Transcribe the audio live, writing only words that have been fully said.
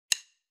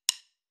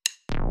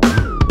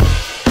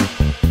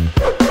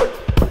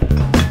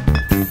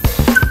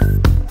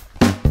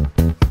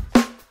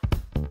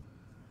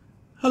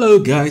Hello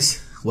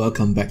guys,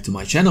 welcome back to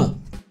my channel.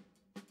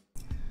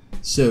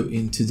 So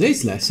in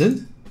today's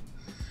lesson,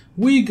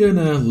 we're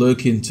gonna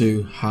look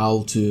into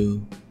how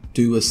to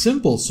do a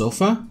simple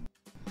sofa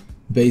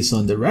based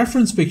on the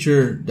reference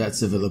picture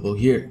that's available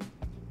here.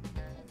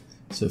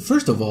 So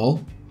first of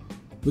all,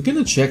 we're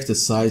gonna check the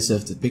size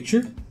of the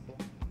picture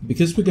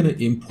because we're gonna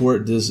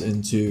import this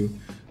into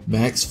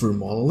Max for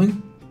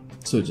modeling.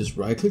 So just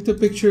right click the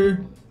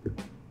picture.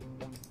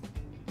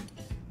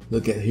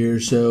 Look at here,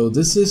 so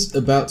this is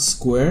about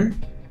square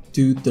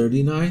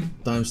 239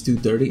 times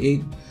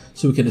 238.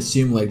 So we can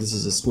assume like this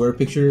is a square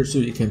picture, so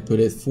you can put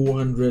it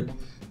 400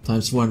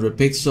 times 400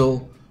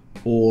 pixel,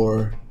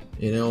 or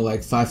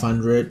like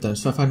 500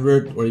 times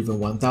 500, or even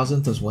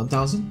 1000 times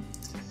 1000.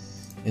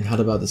 And how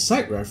about the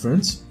site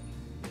reference?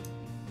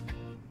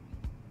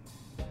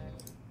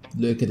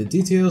 Look at the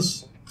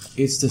details,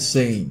 it's the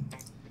same.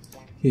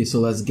 Okay,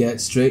 so let's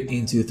get straight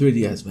into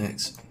 3ds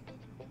Max.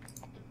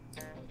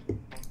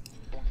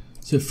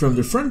 So from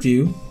the front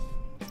view,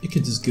 you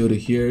can just go to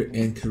here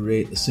and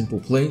create a simple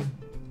plane.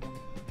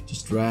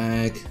 Just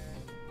drag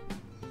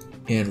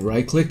and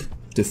right click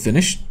to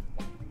finish.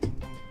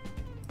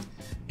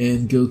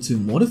 And go to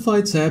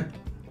modify tab.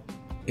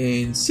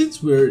 And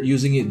since we're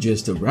using it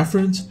just a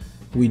reference,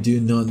 we do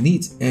not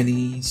need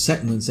any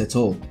segments at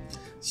all.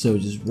 So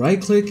just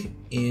right click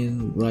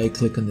and right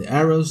click on the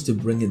arrows to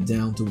bring it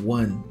down to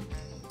 1.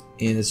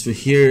 And as for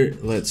here,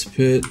 let's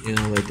put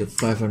like a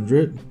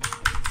 500.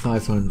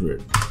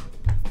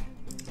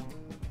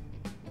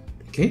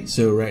 Okay,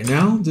 so right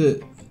now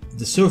the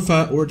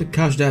sofa or the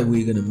couch that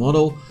we're gonna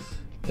model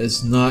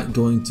is not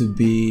going to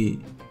be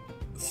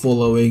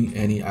following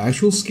any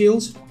actual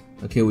scales.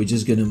 Okay, we're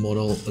just gonna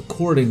model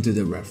according to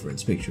the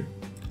reference picture.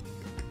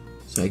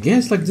 So I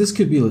guess like this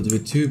could be a little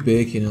bit too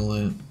big,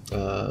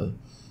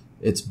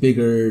 it's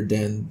bigger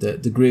than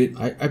the grid.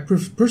 I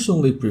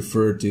personally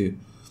prefer to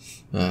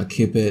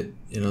keep it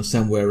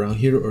somewhere around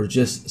here or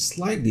just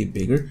slightly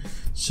bigger.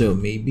 So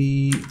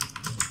maybe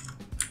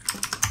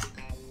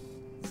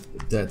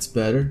that's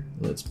better.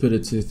 Let's put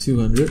it to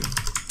 200.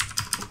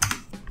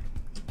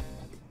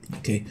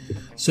 Okay,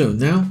 so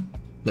now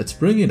let's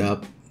bring it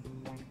up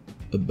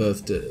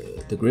above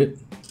the grid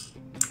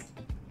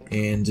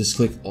and just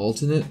click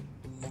alternate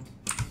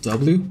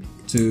W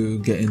to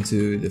get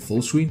into the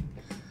full screen.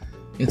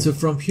 And so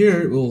from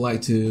here, we'll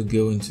like to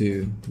go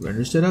into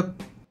render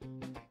setup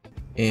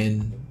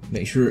and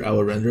make sure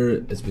our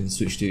render has been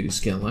switched to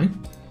scanline.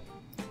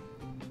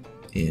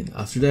 And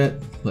after that,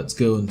 let's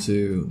go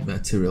into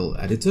material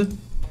editor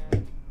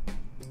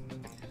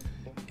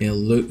and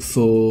look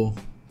for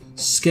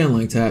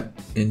scanline tab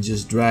and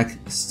just drag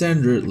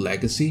standard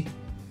legacy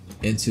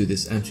into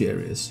these empty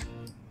areas.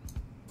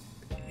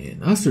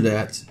 And after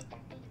that,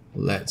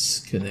 let's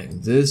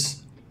connect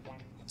this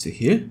to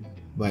here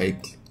by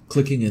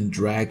clicking and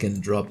drag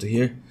and drop to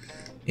here.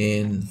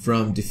 And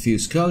from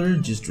diffuse color,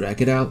 just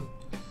drag it out,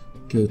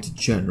 go to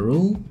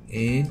general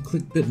and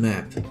click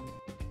bitmap.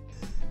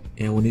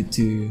 And we need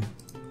to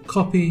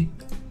copy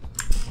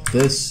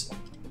this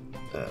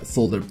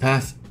folder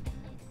path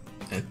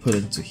and put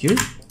it into here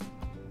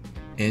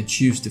and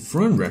choose the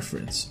front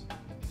reference.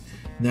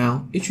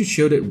 Now it should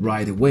show that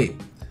right away.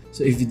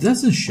 So if it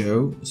doesn't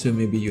show, so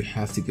maybe you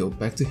have to go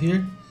back to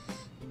here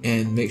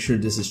and make sure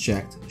this is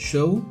checked.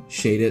 Show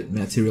shaded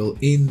material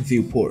in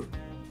viewport.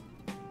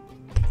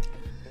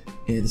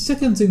 And the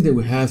second thing that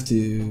we have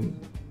to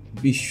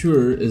be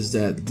sure is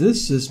that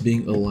this is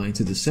being aligned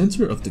to the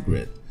center of the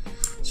grid.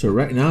 So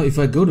right now, if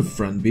I go to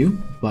front view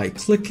by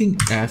clicking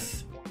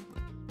F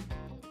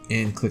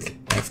and click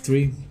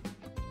F3,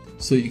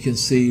 so you can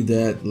see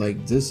that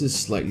like this is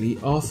slightly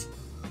off.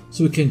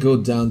 So we can go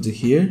down to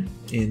here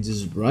and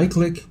just right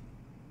click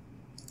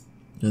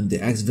on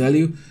the X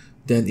value,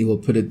 then it will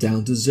put it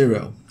down to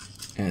 0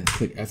 and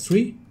click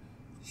F3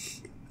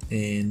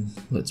 and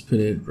let's put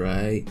it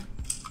right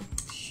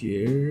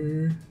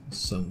here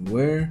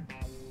somewhere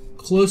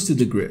close to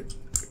the grid.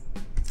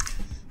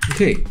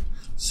 Okay,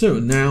 so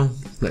now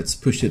let's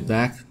push it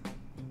back,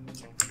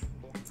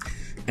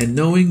 and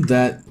knowing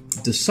that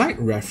the site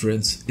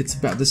reference, it's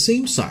about the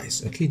same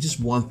size, okay, just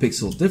 1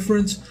 pixel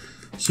difference,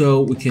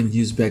 so we can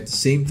use back the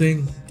same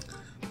thing.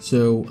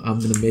 So I'm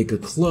gonna make a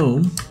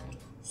clone,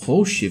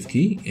 hold shift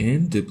key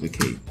and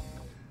duplicate,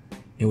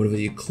 and whatever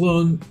you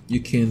clone, you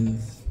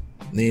can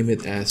name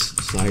it as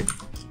site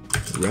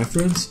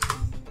reference.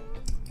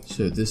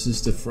 So this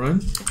is the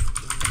front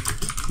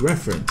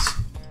reference,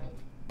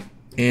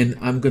 and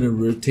I'm gonna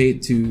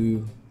rotate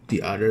to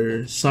the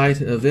other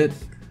side of it.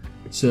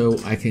 So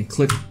I can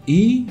click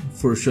E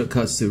for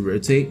shortcuts to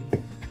rotate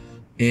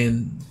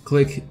and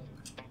click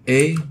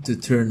A to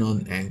turn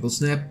on angle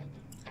snap,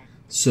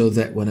 so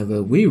that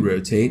whenever we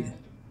rotate,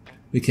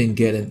 we can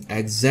get an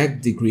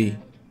exact degree.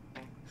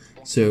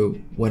 So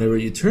whenever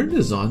you turn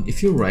this on,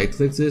 if you right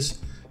click this,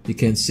 you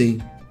can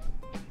see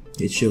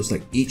it shows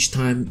like each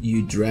time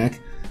you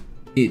drag,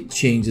 it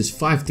changes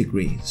 5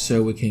 degrees.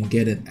 So we can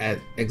get an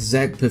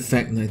exact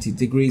perfect 90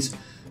 degrees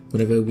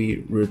whenever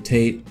we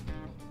rotate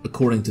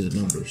according to the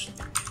numbers.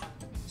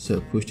 So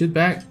pushed it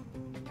back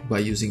by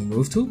using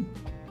Move tool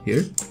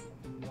here.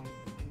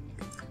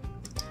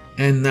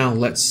 And now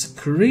let's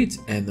create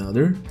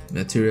another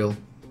material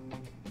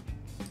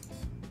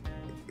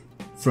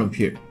from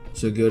here.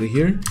 So go to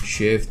here,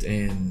 shift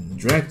and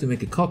drag to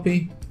make a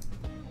copy,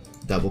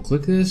 double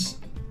click this,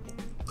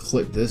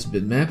 click this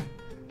bitmap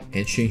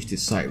and change the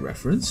site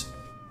reference.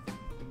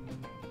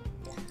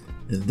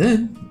 And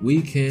then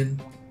we can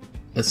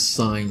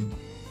assign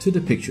to the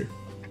picture.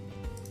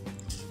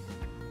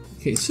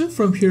 Okay, so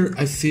from here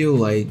I feel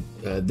like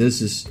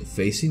this is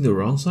facing the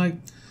wrong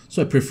side,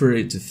 so I prefer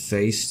it to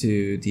face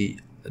to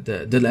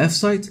the left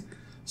side.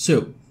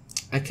 So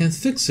I can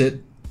fix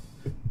it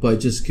by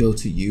just go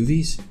to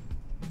UVs.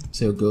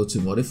 So go to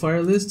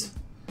modifier list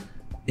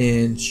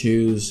and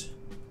choose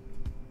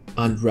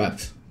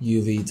unwrap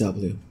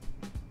UVW.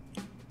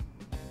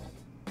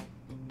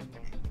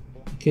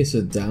 Okay,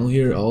 so down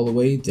here, all the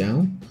way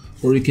down,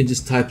 or you can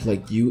just type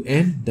like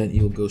UN, then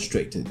you'll go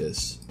straight to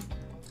this.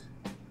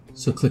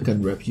 So click on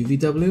Unwrap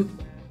UVW,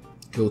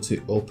 go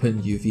to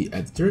Open UV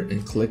Editor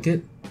and click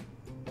it.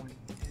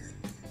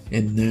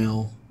 And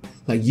now,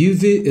 like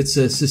UV, it's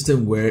a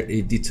system where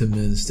it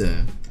determines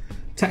the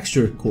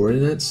texture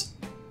coordinates.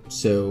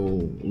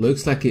 So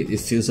looks like it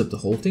fills up the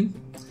whole thing.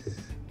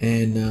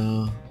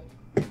 And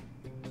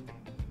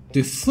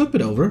to flip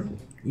it over,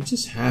 we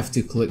just have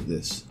to click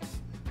this.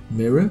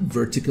 Mirror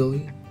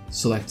vertically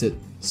selected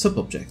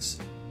subobjects.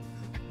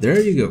 There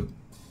you go.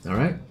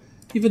 Alright.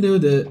 Even though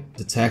the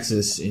text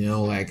is, you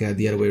know, like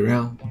the other way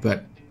around,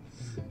 but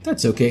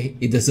that's okay.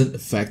 It doesn't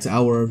affect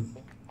our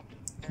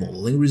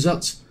modeling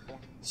results.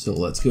 So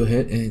let's go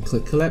ahead and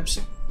click collapse.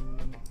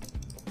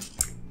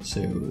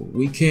 So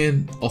we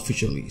can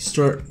officially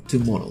start to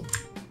model.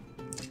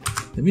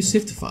 Let me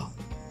save the file.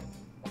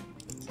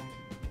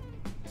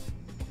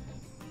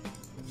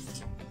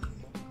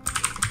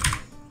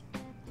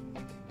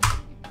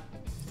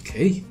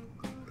 Okay,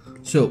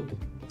 so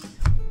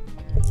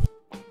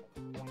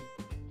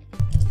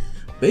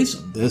based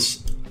on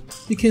this,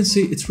 you can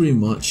see it's pretty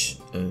much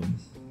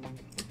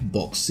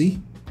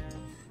boxy.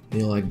 You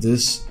know, like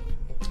this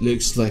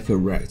looks like a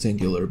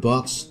rectangular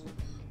box,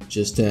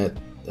 just that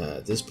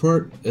this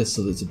part is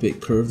a little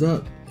bit curved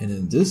up, and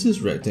then this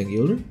is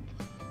rectangular.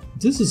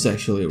 This is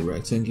actually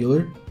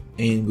rectangular,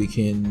 and we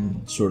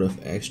can sort of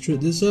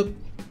extrude this up.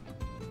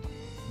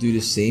 Do the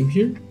same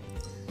here,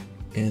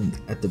 and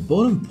at the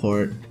bottom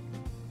part,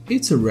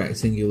 it's a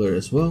rectangular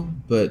as well,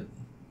 but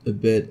a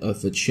bit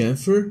of a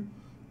chamfer,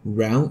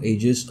 round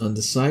edges on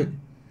the side,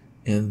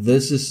 and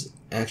this is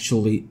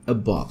actually a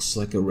box,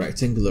 like a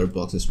rectangular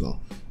box as well,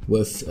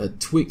 with a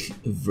tweak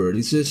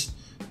vertices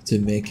to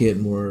make it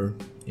more,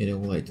 you know,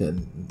 like a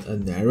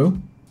narrow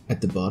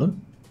at the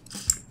bottom.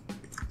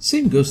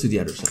 Same goes to the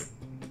other side.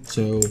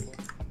 So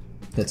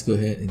let's go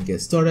ahead and get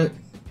started.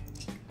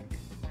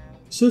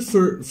 So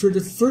for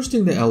the first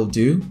thing that I'll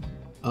do,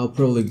 I'll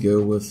probably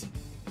go with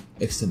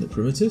extended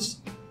primitives,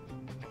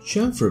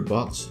 chamfer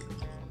box,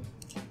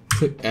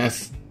 click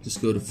F, just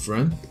go to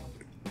front,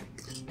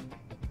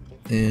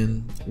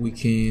 and we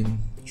can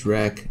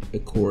drag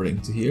according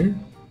to here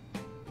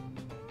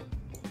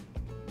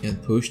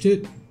and pushed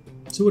it.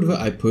 So whatever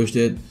I pushed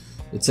it,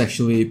 it's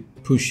actually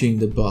pushing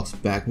the box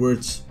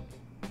backwards,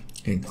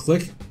 and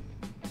click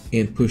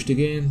and pushed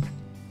again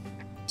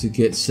to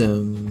get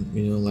some,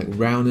 you know, like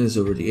roundness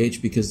over the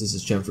edge, because this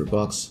is chamfer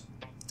box.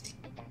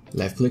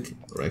 Left click,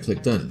 right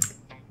click, done.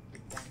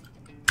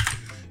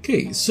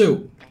 Okay,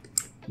 so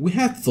we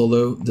have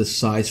followed the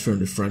size from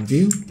the front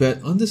view,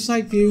 but on the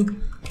side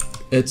view,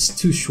 it's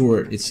too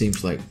short, it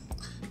seems like.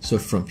 So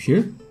from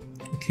here,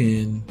 we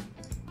can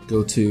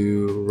go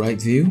to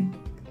right view,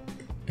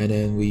 and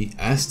then we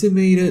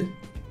estimate it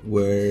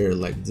where,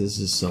 like, this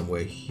is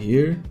somewhere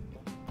here,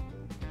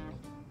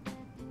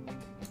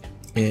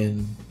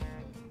 and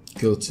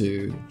go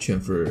to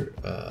chamfer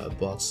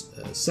box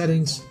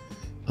settings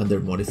under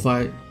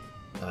modify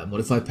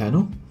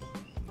panel.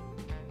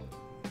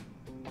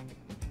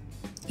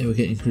 And we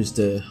can increase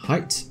the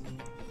height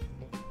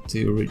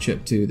to reach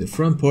up to the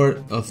front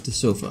part of the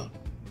sofa.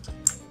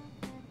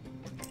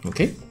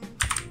 Okay.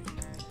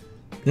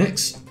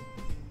 Next,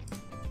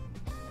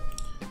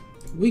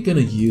 we're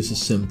gonna use a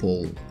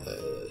simple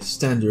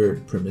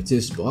standard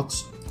primitives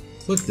box.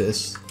 Click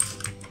this,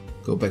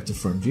 go back to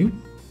front view,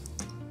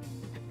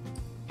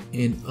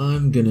 and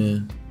I'm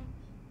gonna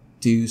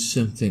do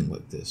something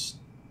like this.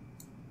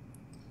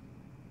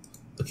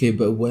 Okay,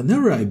 but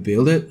whenever I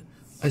build it,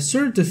 I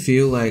start to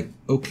feel like,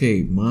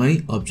 okay,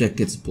 my object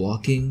is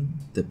blocking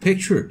the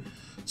picture.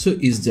 So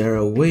is there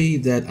a way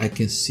that I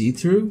can see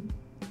through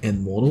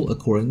and model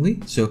accordingly,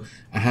 so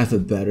I have a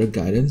better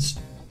guidance?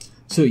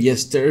 So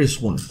yes, there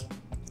is one.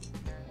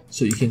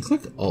 So you can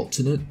click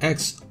Alternate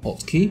X,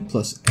 Alt key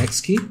plus X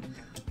key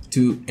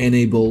to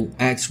enable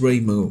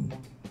X-ray mode.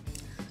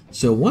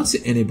 So once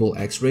you enable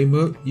X-ray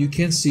mode, you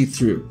can see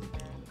through,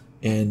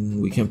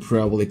 and we can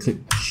probably click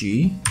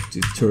G to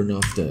turn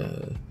off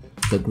the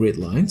grid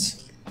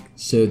lines,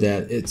 so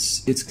that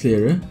it's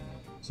clearer,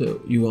 so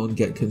you won't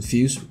get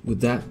confused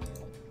with that.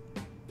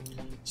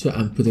 So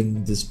I'm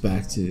putting this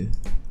back to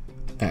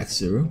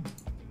x0.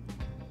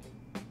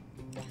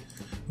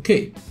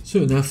 Okay,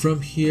 so now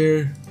from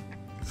here,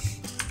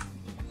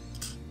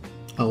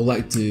 I would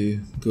like to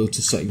go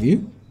to side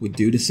view. We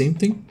do the same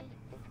thing.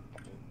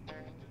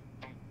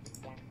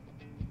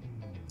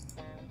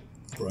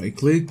 Right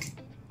click,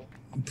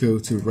 go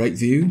to right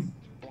view.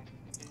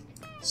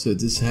 So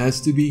this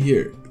has to be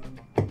here.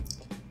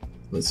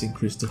 Let's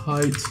increase the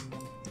height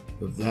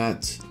of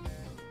that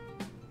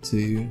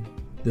to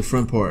the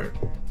front part.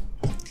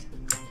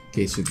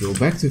 Okay, so go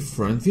back to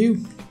front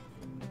view.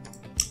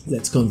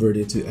 Let's convert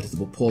it to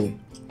editable poly.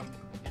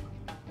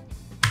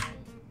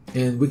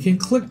 And we can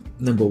click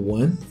number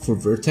 1 for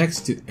vertex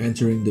to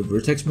entering the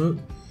vertex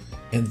mode.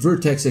 And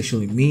vertex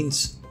actually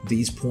means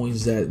these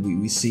points that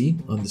we see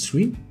on the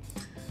screen.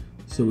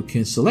 So we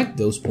can select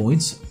those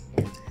points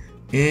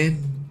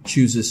and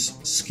choose a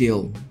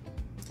scale.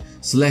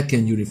 Select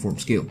and uniform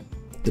scale,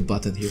 the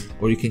button here.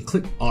 Or you can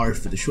click R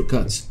for the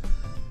shortcuts.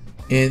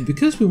 And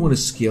because we want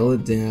to scale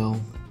it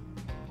down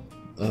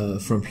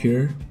from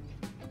here,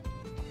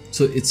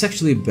 so it's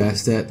actually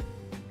best that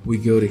we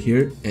go to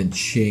here and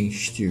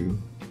change to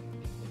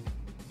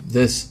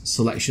this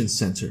selection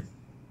center.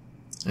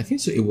 Okay,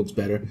 so it works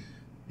better.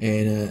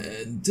 And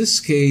in this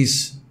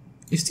case,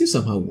 it still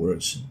somehow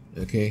works.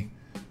 Okay,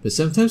 but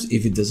sometimes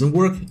if it doesn't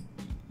work,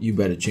 you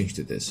better change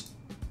to this.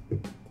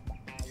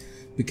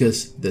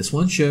 Because this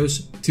one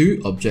shows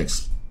 2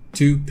 objects,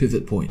 2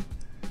 pivot point.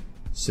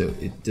 So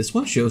this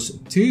one shows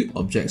 2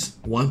 objects,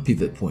 1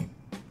 pivot point.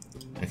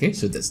 Okay,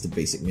 so that's the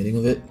basic meaning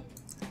of it.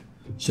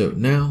 So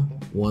now,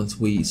 once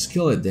we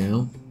scale it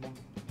down,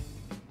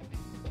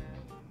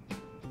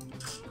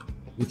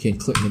 we can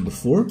click number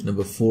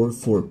 4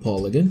 for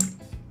polygon,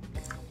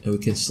 and we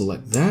can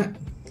select that,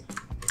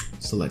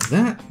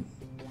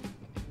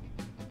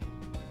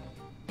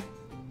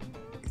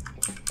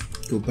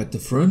 go back to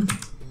front,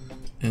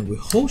 and we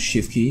hold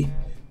shift key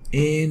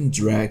and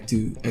drag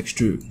to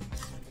extrude.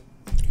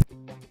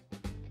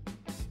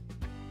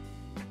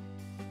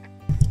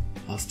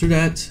 After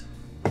that,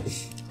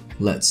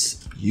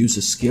 let's use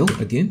a scale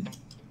again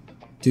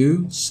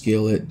to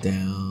scale it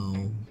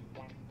down,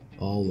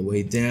 all the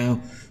way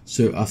down.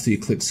 So after you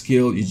click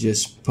scale, you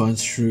just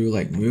punch through,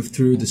 like move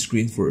through the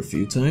screen for a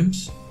few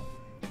times,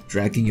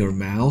 dragging your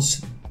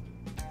mouse.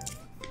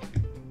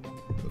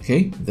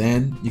 Okay,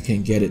 then you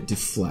can get it to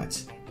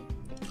flat.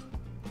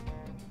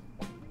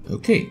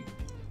 Okay,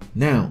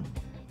 now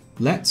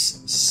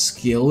let's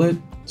scale it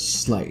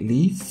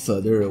slightly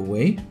further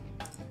away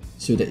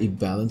so that it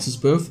balances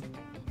both.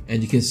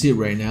 And you can see it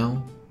right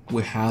now,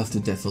 we have to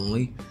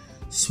definitely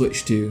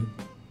switch to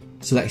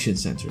selection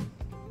center.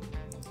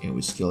 And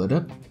we scale it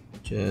up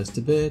just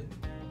a bit.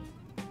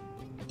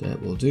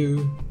 That will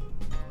do.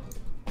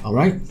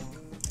 Alright,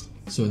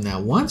 so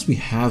now once we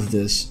have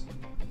this,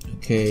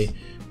 okay,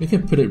 we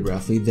can put it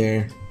roughly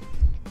there.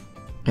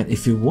 And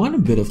if we want a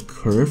bit of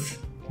curve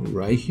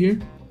right here,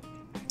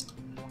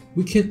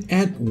 we can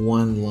add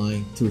one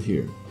line through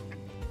here.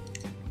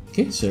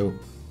 Okay, so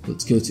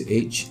let's go to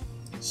H,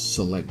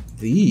 select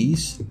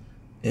these,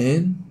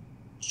 and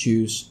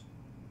choose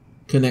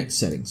connect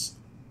settings.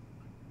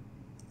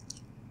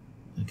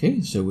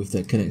 Okay, so with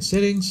that connect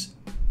settings,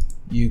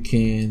 you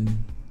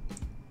can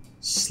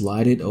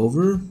slide it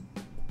over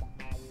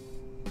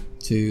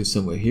to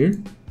somewhere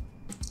here.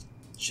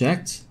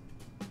 Checked.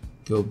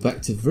 Go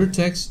back to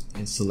vertex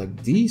and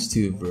select these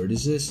 2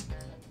 vertices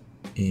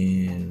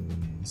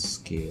and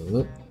scale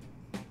it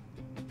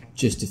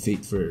just to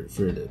fit for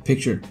the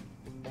picture.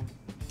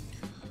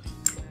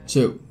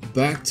 So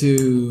back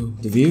to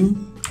the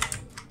view,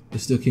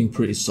 it's looking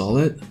pretty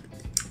solid.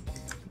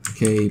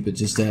 Okay, but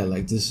just that,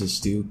 like, this is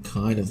still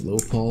kind of low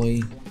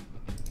poly.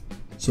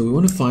 So we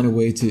want to find a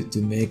way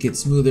to make it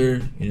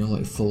smoother, you know,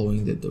 like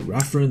following the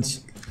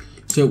reference.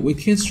 So we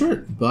can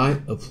start by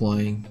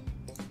applying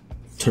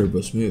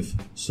Turbo Smooth.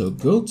 So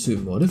go to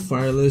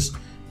modifier list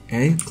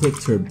and click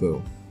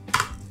Turbo.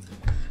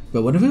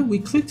 But whenever we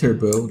click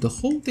Turbo, the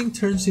whole thing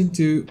turns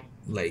into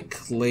like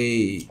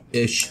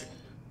clay-ish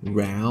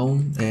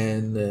round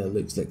and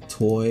looks like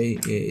toy.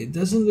 It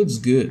doesn't look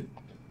good.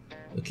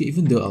 Okay,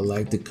 even though I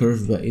like the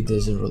curve, but it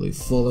doesn't really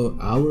follow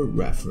our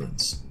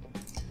reference.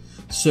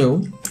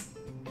 So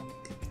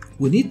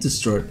we need to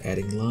start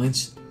adding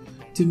lines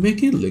to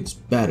make it look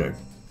better.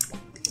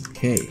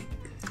 Okay,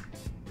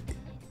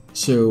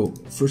 so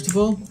first of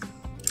all,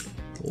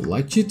 I'd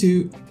like you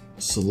to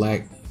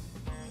select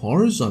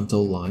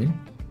horizontal line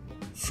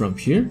from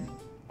here.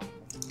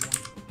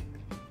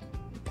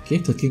 Okay,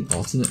 clicking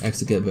alternate X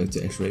to get back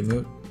to X-ray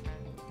mode,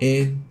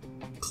 and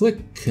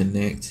click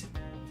connect.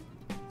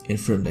 And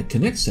from the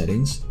connect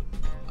settings,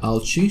 I'll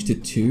change to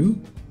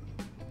 2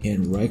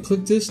 and right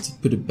click this to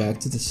put it back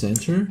to the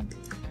center,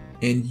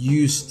 and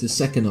use the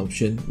second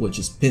option, which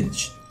is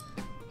pinch.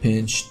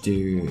 Pinch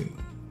to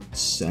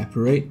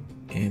separate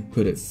and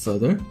put it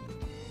further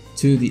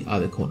to the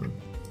other corner.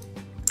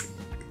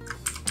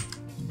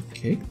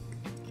 Okay,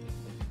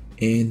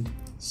 and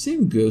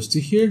same goes to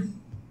here.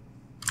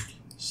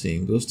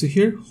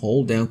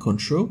 Hold down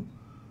Control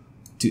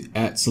to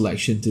add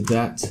selection to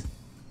that,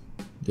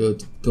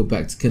 go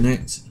back to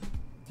connect,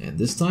 and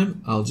this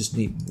time I'll just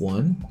need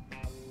one,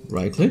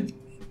 right click,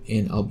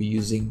 and I'll be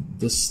using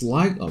the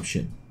slide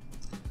option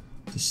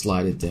to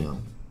slide it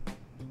down.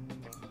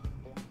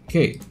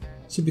 Okay,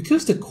 so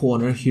because the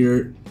corner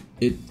here,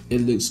 it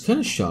looks kind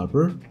of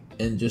sharper,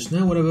 and just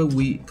now whenever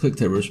we click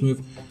Turbo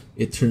Smooth,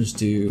 it turns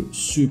to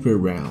super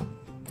round.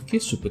 Okay,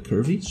 super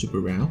curvy, super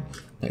round,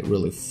 like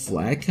really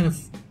flat kind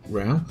of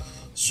round.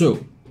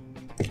 So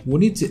we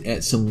need to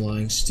add some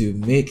lines to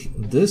make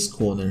this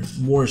corner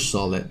more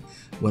solid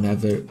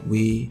whenever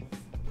we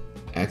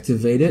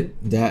activated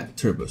that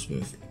Turbo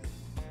Smooth.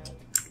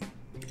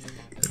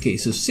 Okay,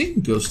 so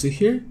same goes to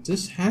here.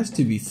 This has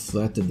to be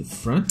flat in the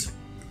front.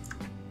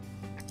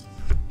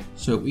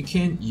 So we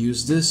can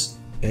use this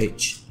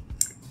edge,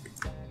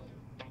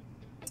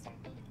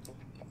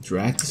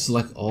 drag to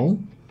select all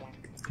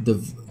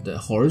the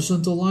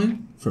horizontal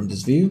line from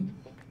this view,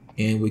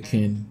 and we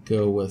can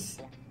go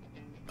with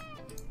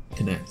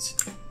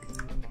connect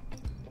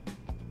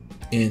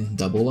and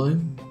double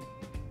line.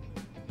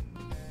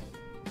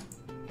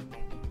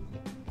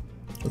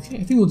 Okay,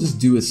 I think we'll just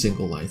do a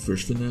single line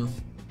first for now.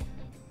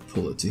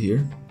 Pull it to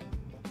here.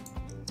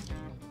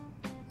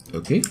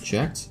 Okay,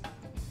 checked.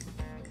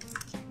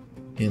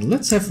 And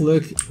let's have a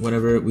look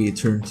whenever we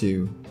turn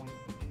to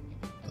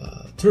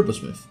Turbo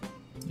Smooth.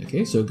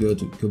 Okay, so go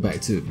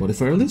back to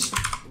modifier list,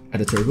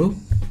 add a turbo,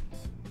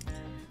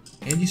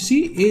 and you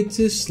see it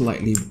is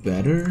slightly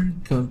better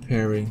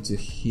comparing to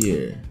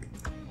here.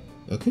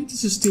 Okay,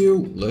 this is still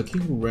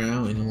looking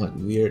round and like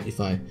weird. If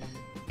I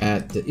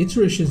add the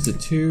iterations to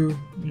 2,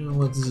 you know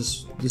what,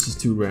 this is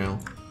too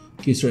round.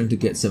 Okay, starting to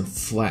get some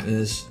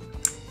flatness.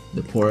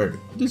 The part,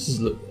 this is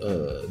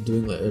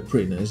doing like a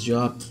pretty nice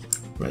job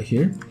right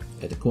here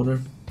at the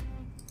corner.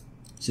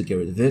 So get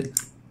rid of it.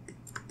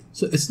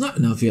 So it's not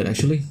enough yet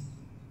actually.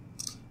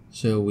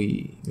 So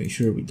we make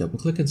sure we double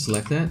click and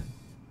select that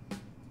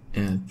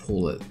and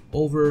pull it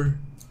over.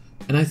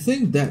 And I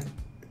think that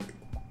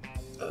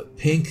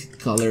pink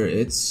color,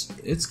 it's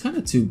kind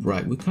of too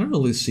bright. We can't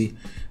really see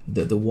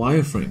the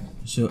wireframe.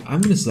 So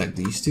I'm gonna select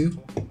these two.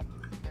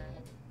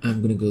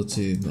 I'm gonna go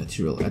to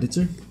material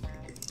editor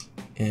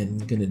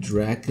and gonna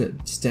drag a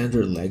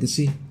standard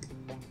legacy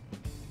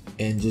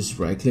and just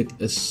right click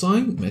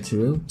assign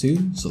material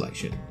to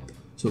selection.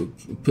 So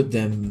we put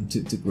them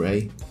to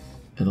gray,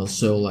 and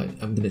also like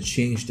I'm gonna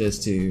change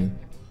this to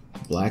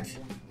black.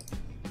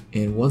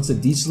 And once I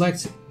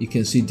deselect, you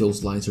can see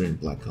those lines are in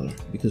black color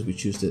because we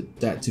choose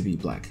that to be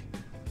black.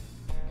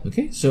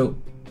 Okay, so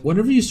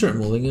whenever you start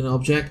modeling an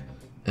object,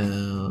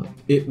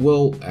 it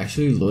will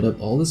actually load up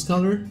all this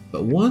color,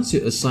 but once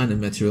you assign a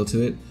material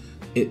to it,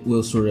 it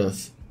will sort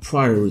of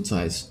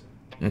prioritize,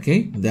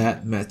 okay,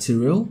 that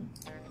material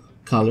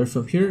color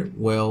from here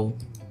will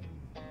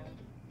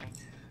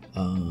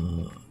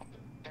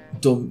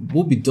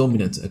be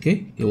dominant.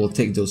 Okay, it will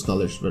take those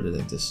colors rather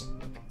than this.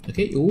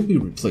 Okay, it will be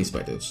replaced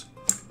by those.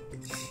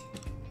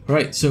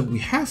 Alright, so we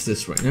have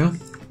this right now,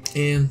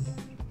 and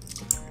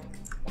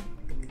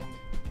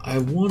I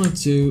wanted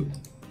to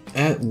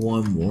add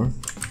one more.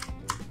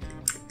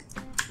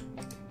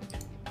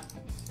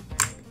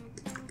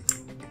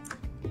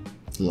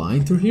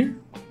 Line through here,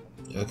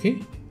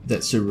 okay,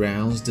 that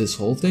surrounds this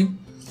whole thing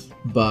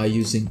by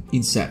using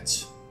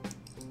inset.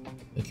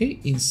 Okay,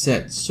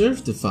 inset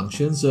serves the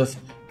functions of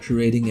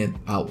creating an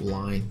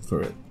outline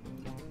for it.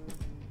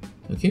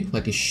 Okay,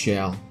 like a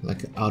shell,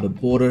 like an outer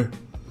border.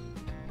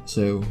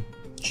 So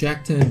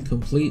checked and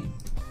complete.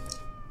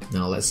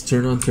 Now let's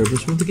turn on Turbo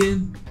Smooth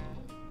again.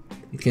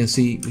 You can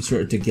see we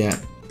started to get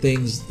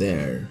things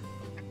there.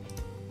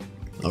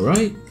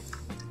 Alright,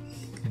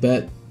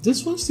 but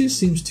this one still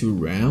seems too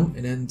round,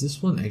 and then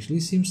this one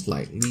actually seems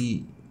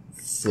slightly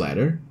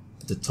flatter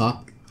at the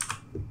top.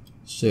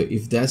 So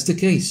if that's the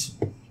case,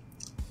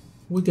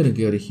 we're gonna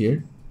go to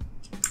here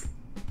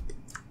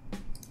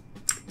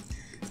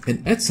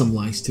and add some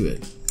lines to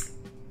it.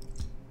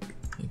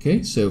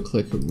 Okay, so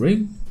click a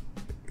ring,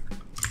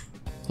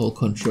 hold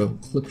Control,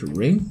 click a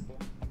ring,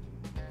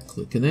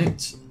 click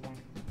connect,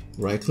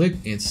 right click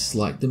and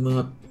slide them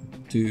up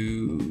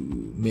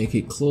to make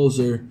it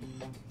closer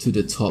to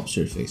the top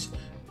surface.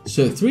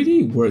 So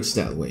 3D works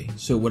that way.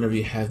 So whenever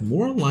you have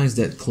more lines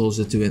that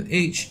closer to an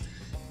edge,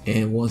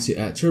 and once you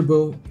add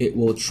turbo, it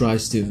will try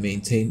to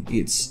maintain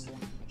its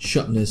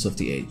sharpness of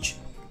the edge.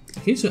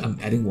 Okay, so I'm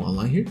adding one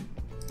line here.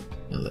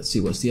 Now let's see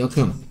what's the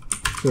outcome.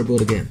 Turbo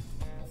it again.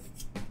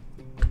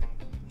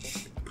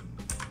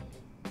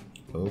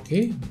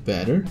 Okay,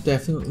 better,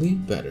 definitely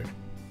better.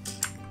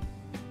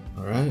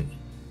 Alright,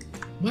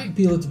 might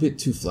be a little bit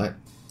too flat.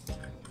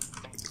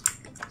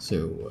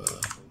 So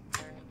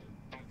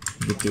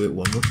we'll do it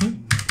one more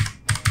time.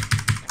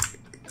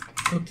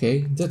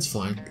 Okay, that's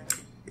fine.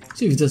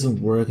 So if it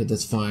doesn't work,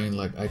 that's fine.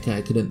 Like I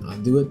couldn't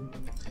undo it,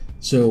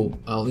 so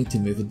I'll need to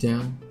move it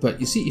down. But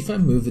you see, if I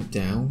move it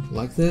down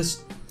like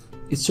this,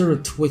 it's sort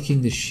of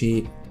tweaking the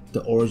shape,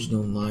 the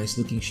original nice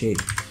looking shape.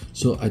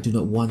 So I do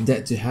not want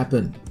that to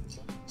happen.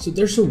 So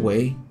there's a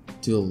way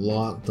to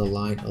lock the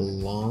line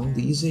along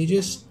these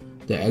edges,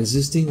 the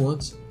existing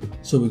ones.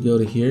 So we go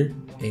to here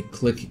and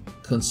click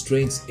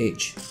Constraints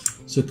H.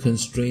 So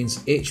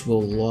Constraints H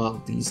will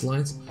log these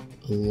lines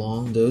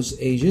along those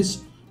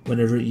edges.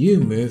 Whenever you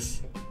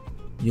move,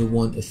 you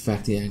won't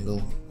affect the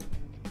angle.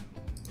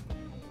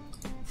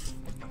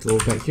 Go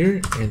back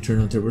here and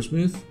turn on Turbo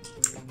Smooth.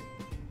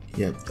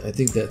 Yep, I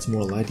think that's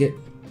more like it.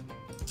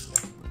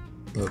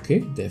 Okay,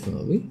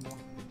 definitely.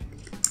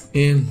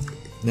 And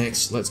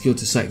next, let's go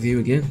to Side View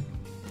again.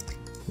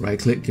 Right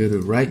click, go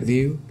to Right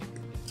View,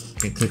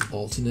 and click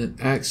Alternate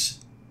X.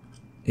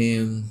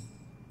 And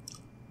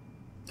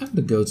I'm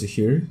gonna go to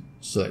here,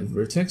 select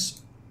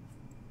Vertex.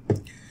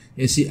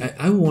 And see,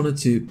 I wanted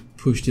to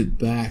push it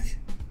back,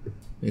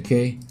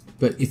 okay?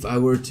 But if I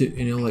were to,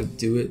 you know, like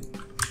do it,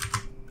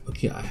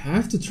 okay, I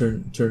have to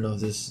turn off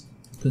this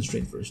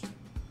constraint first.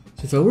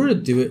 So if I were to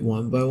do it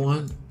one by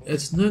one,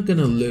 it's not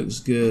gonna look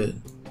good.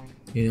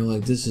 You know,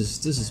 like this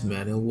is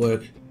manual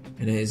work,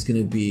 and then it's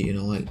gonna be, you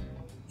know, like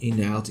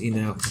in out,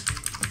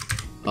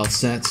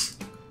 offsets.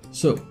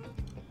 So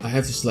I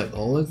have to select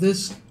all of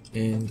this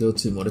and go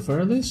to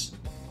modifier list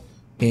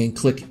and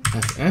click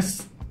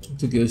FF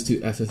to goes to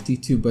FFD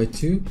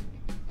 2x2.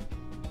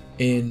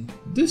 And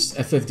this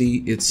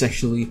FFD, it's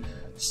actually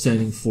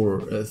standing for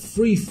a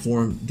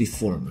freeform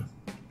deform.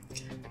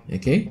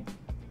 Okay,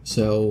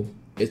 so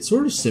it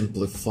sort of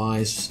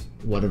simplifies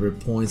whatever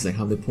points, like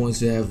how many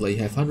points you have, like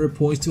you have 100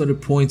 points,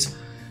 200 points.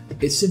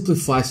 It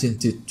simplifies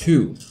into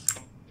 2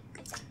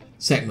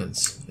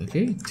 segments.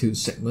 Okay, 2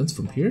 segments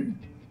from here,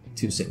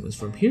 2 segments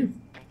from here.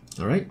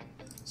 All right,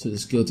 so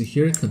just go to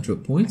here, control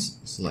points,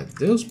 select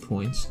those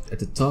points at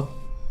the top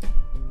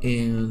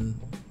and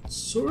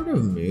sort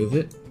of move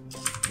it.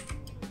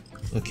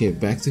 Okay,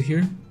 back to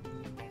here.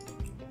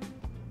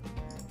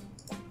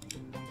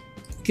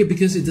 Okay,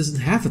 because it doesn't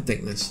have a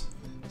thickness,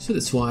 so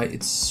that's why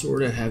it's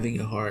sort of having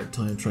a hard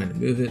time trying to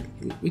move it.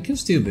 We can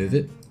still move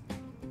it.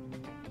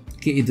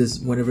 Okay, it does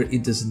whenever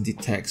it doesn't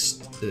detect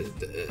the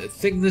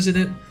thickness in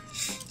it,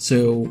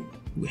 so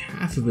we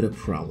have a bit of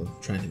problem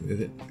trying to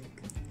move it.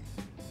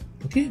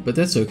 Okay, but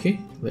that's okay.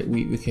 Like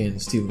we can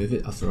still move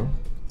it after all.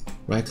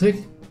 Right click,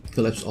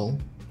 collapse all.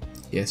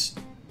 Yes.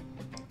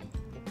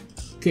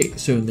 Okay,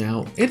 so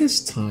now it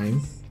is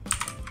time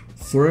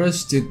for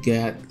us to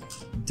get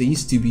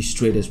these to be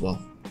straight as well,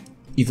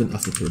 even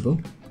after turbo.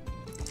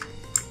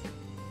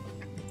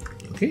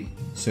 Okay,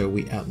 so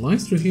we add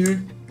lines through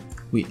here,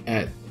 we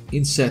add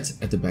inset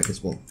at the back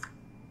as well.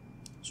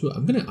 So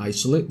I'm gonna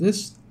isolate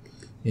this,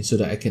 and so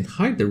that I can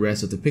hide the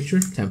rest of the picture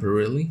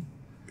temporarily.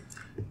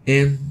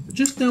 And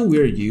just now we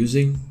are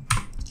using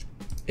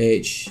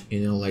edge, you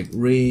know, like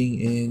ring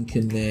and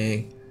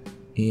connect,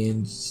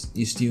 and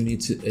you still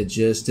need to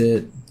adjust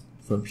it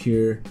from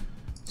here.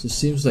 So it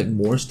seems like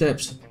more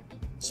steps.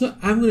 So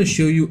I'm going to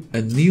show you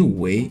a new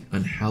way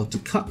on how to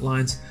cut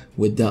lines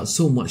without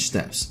so much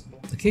steps.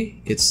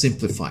 Okay, it's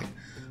simplified.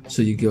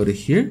 So you go to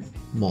here,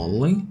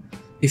 modeling.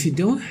 If you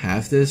don't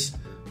have this,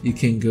 you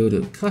can go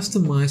to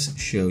customize,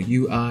 show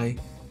UI,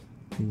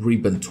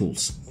 ribbon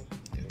tools.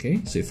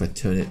 Okay, so if I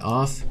turn it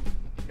off,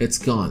 it's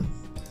gone.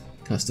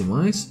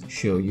 Customize,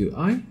 show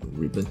UI,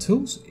 ribbon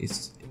tools,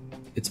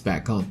 it's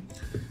back on.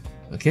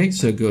 Okay,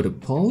 so go to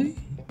poly,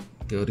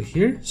 go to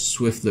here,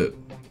 Swift Loop.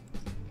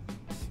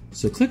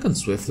 So click on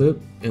Swift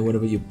Loop, and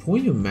whenever you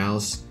point your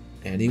mouse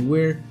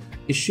anywhere,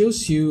 it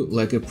shows you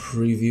like a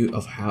preview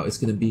of how it's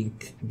going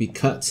to be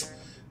cut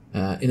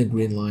in a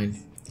green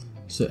line.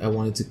 So I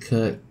wanted to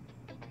cut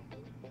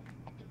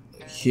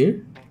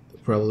here,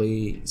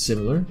 probably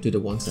similar to the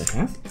ones I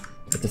have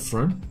at the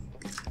front,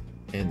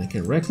 and I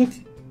can right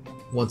click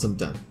once I'm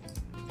done.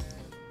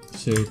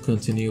 So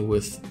continue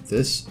with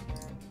this.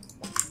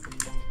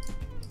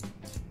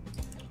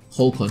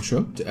 Hold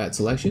Ctrl to add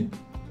selection,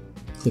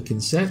 click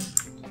Inset,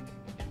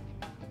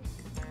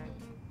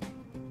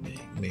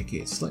 make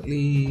it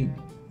slightly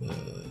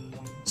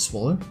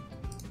smaller,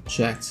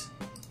 checked.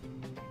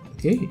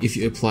 Okay, if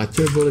you apply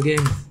turbo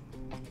again,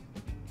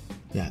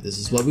 yeah, this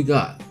is what we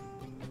got.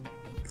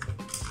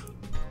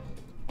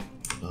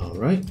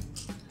 Alright,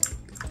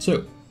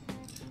 so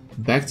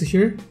back to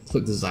here,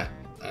 click the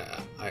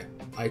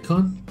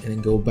icon and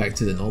then go back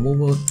to the normal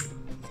mode.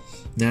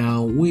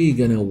 Now we're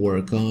gonna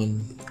work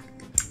on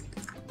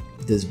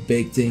this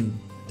big thing,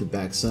 the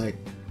backside.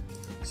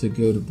 So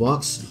go to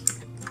box,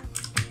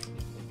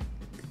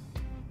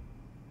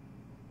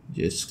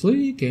 just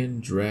click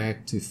and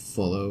drag to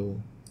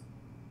follow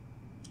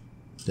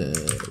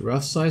the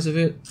rough size of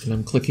it, and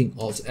I'm clicking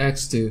Alt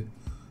X to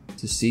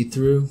see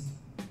through.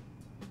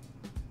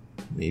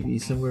 Maybe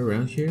somewhere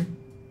around here.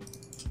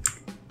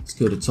 Let's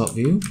go to top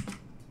view,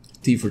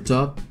 T for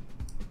top.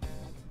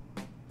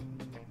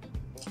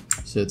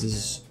 So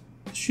this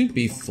should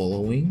be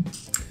following.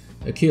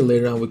 Okay,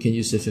 later on we can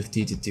use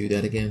FFT to do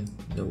that again,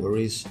 no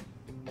worries.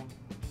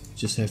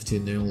 Just have to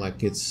know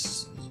like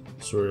it's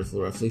sort of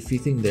roughly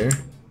fitting there.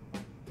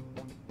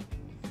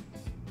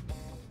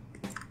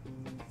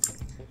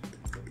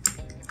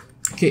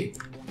 Okay,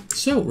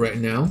 so right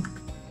now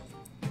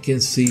you can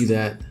see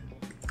that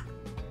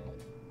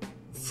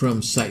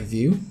from side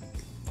view.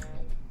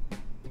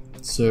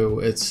 So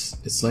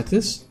it's like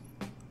this.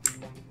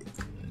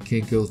 Okay,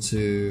 go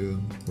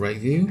to right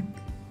view,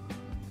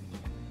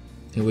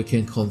 and we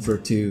can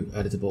convert to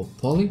editable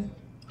poly,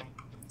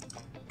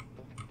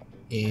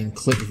 and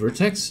click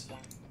vertex,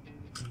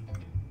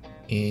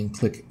 and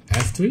click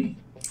F3.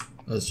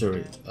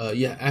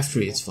 Yeah,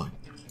 F3, it's fine.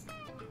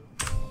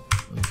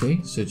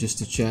 Okay, so just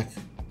to check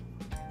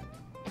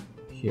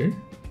here,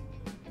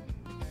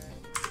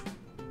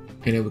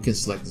 and then we can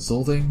select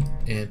dissolving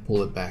and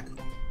pull it back.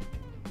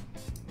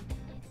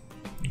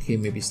 Okay,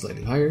 maybe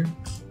slightly higher.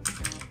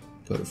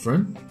 Go to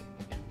front.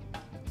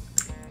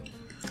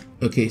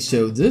 Okay,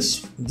 so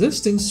this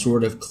thing's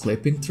sort of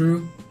clipping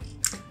through,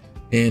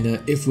 and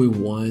if we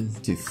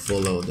want to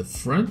follow the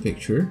front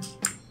picture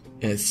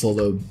and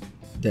follow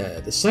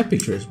the side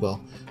picture as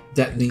well,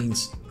 that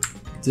means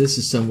this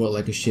is somewhat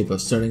like a shape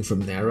of starting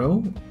from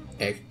narrow,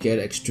 get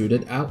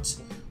extruded out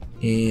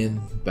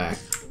and back.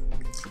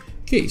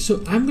 Okay,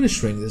 so I'm gonna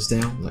shrink this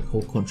down, like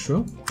hold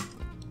Control,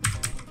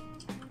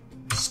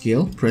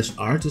 scale, press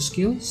R to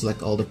scale,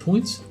 select all the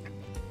points,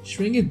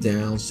 shrink it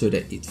down so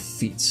that it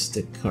fits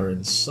the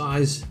current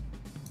size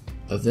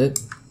of it.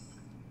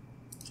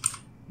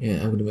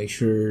 And I'm gonna make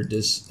sure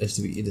this has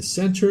to be in the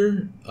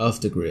center of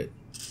the grid.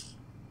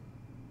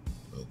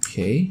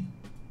 Okay,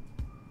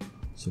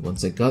 so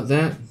once I got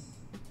that,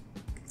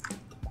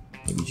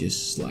 maybe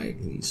just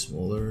slightly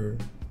smaller.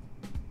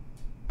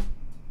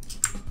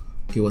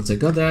 Okay, once I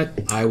got that,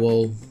 I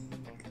will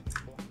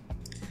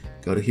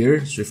go to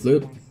here, shift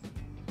loop,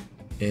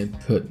 and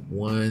put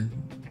one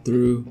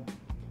through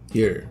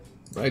here.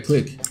 Right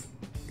click.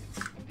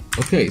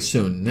 Okay,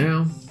 so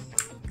now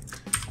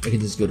I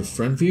can just go to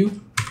front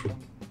view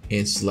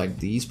and select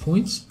these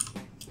points,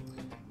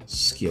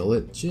 scale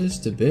it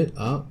just a bit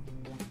up.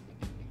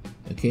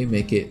 Okay,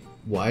 make it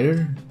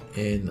wider,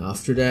 and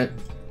after that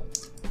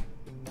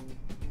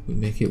we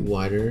make it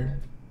wider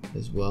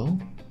as well,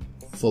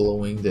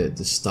 following the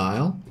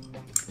style,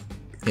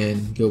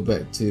 and go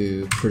back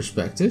to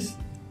perspective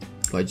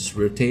by just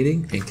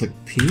rotating and click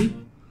P,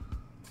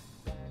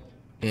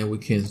 and we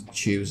can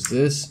choose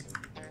this,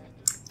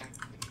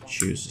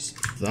 choose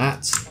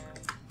that,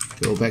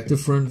 go back to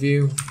front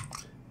view,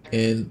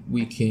 and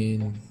we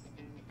can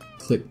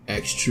click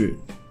extrude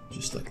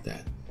just like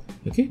that.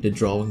 Okay, the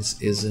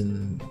drawings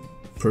isn't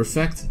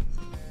perfect,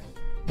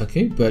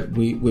 okay, but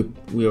we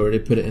already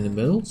put it in the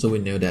middle, so we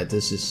know that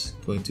this is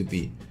going to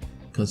be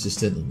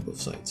consistent on both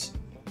sides.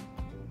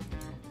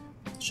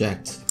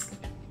 Checked.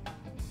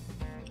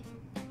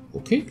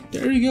 Okay,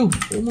 there you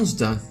go, almost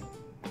done.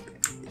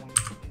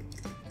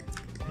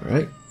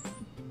 Alright,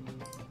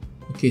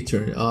 okay,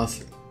 turn it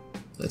off.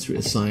 Let's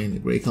reassign the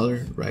gray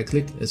color. Right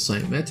click,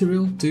 assign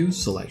material to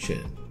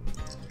selection.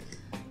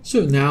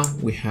 So now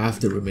we have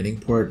the remaining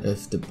part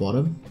of the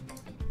bottom,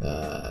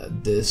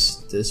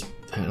 this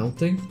panel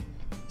thing.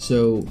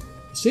 So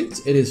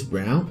since it is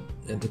round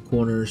at the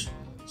corners,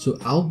 so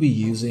I'll be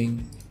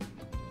using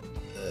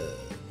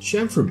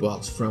chamfer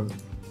box from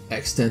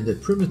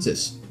extended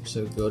primitives.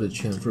 So go to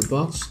chamfer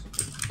box,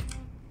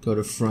 go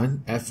to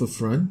front, F for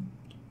front.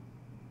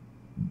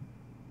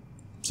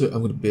 So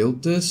I'm going to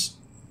build this,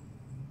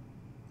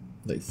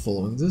 like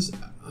following this.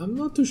 I'm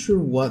not too sure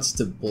what's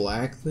the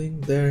black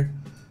thing there,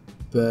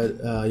 but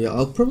yeah,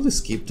 I'll probably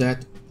skip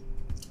that.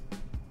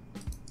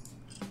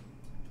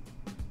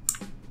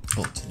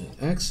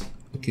 Alternate X.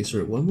 Okay,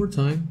 sorry, one more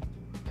time.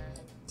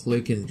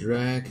 Click and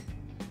drag,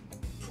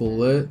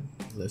 pull it,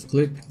 left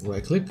click,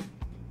 right click.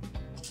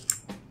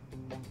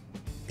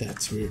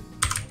 That's weird.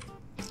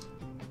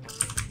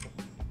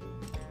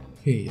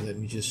 Okay, let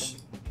me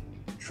just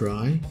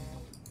try.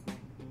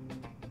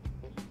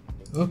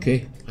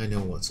 Okay, I know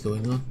what's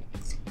going on.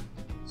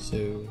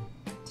 So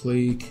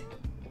click,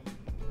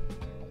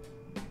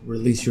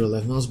 release your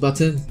left mouse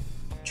button,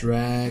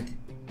 drag,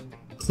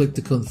 click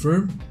to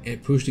confirm,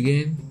 and push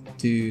again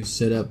to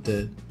set up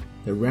the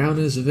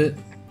roundness of it,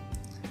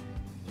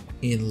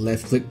 and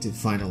left click to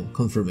final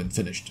confirm and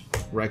finished.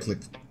 Right click.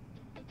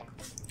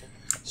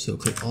 So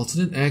click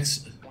alternate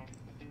X,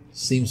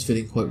 seems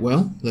fitting quite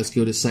well. Let's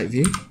go to side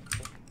view.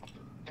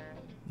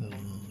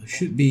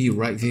 Should be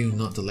right view,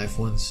 not the left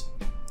ones.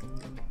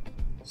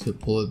 So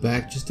pull it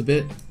back just a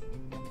bit,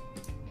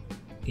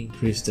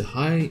 increase the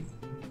height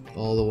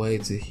all the way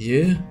to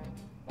here.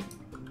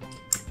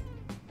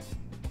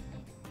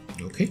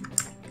 Okay.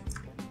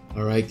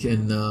 Alright,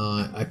 and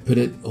I put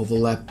it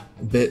overlap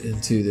a bit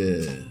into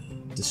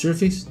the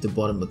surface, the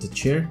bottom of the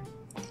chair,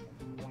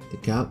 the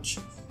couch.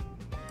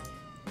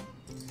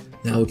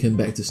 Now we come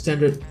back to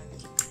standard.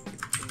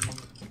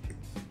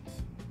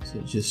 So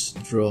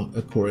just draw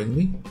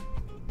accordingly.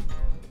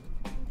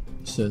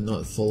 So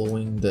not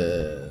following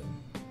the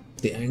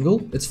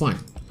angle, it's fine.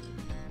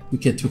 We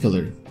can tweak a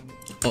little.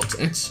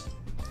 Alt X.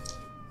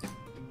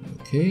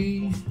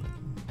 Okay.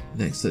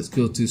 Next, let's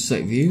go to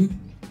side view.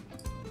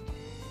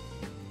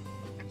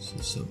 So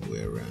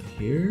somewhere around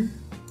here.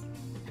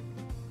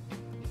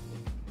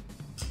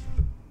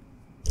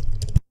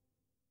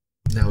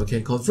 Now we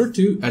can convert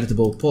to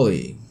editable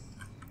poly.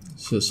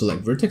 So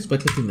select vertex by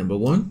clicking number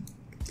 1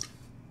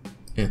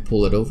 and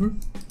pull it over.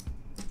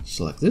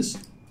 Select this,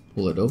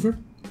 pull it over.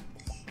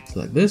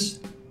 select this,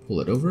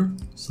 pull it over,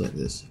 select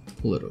this,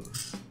 pull it over.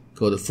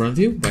 Go to front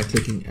view by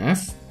clicking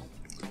F,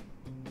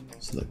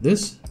 select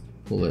this,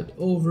 pull it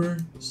over,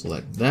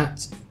 select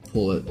that,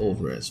 pull it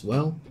over as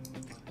well.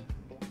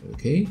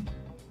 Okay,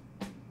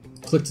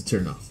 click to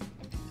turn off.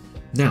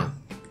 Now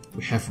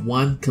we have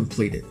one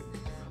completed.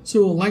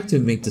 So we'd like to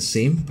make the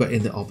same but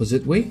in the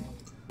opposite way.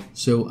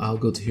 So I'll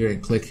go to here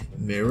and click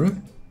mirror,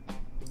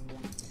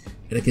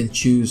 and I can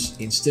choose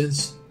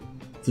instance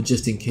for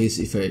just in case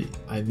if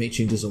I make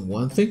changes on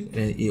one thing,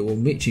 and it will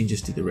make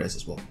changes to the rest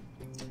as well.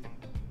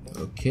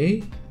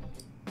 Okay,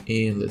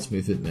 and let's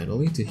move it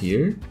manually to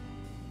here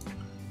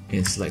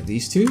and select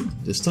these two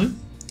this time.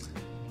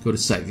 Go to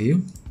side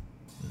view,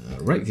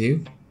 right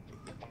view,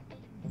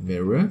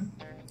 mirror,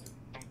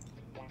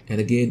 and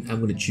again I'm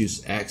going to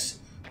choose X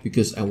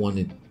because I want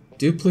to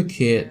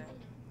duplicate,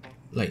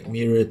 like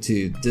mirror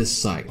to this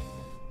side.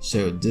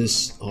 So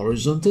this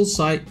horizontal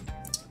side,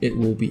 it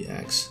will be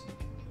X.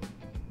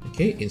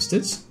 Okay,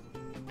 instance.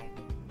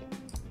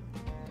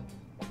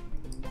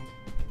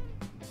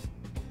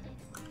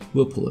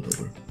 We'll pull it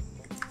over.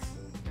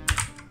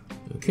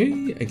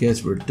 Okay, I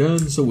guess we're done.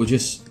 So we're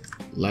just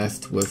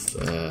left with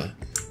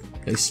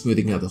like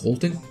smoothing out the whole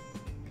thing.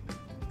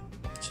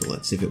 So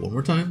let's save it one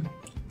more time.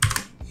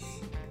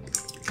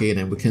 Okay, and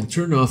then we can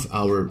turn off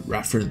our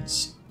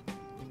reference.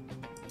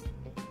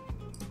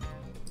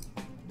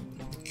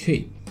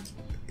 Okay,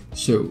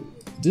 so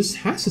this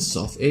has a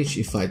soft edge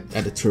if I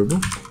add a turbo,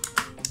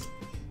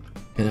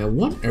 and I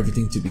want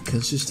everything to be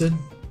consistent.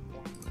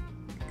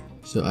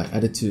 So I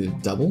add it to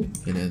double,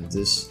 and then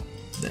this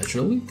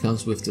naturally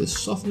comes with the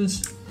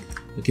softness.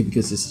 Okay,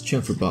 because it's a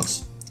chamfer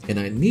box, and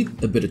I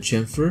need a bit of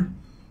chamfer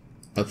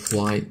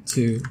applied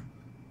to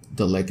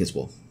the leg as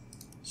well.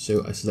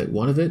 So I select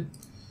one of it,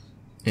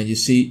 and you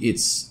see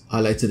it's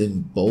highlighted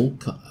in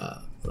bold,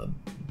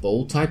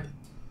 bold type.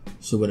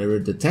 So whenever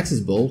the text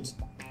is bold,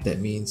 that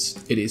means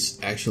it is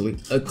actually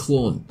a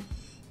clone.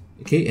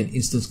 Okay, an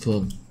instance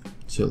clone.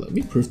 So let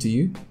me prove to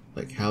you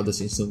like how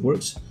this instance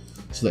works.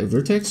 Select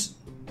vertex,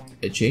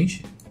 a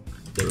change,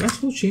 the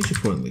rest will change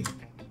accordingly.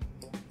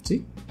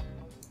 See?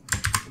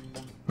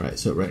 Alright,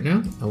 so right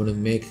now I want to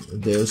make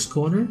those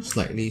corners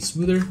slightly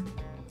smoother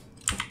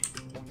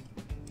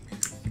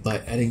by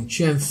adding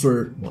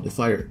chamfer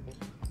modifier.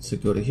 So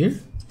go to here,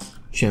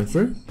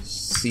 chamfer,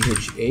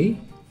 CHA.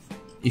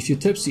 If you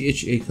type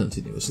CHA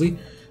continuously,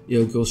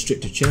 it'll go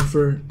straight to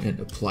chamfer and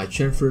apply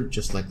chamfer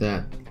just like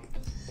that.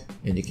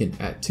 And you can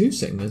add two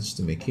segments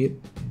to make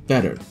it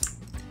better.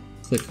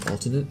 Click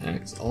alternate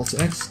X, Alt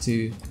X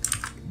to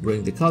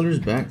bring the colors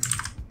back.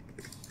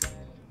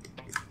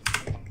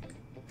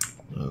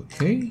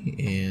 Okay,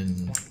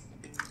 and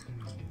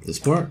this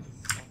part.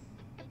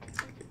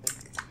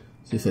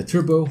 So if I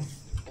turbo,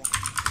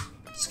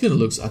 it's gonna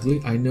look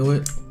ugly, I know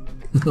it.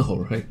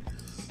 Alright,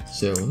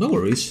 so no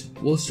worries,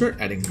 we'll start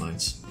adding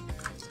lines.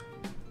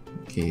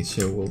 Okay,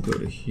 so we'll go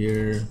to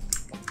here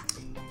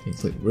and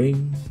click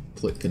ring,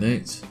 click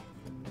connect,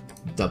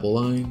 double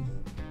line,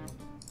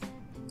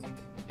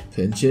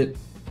 pinch it,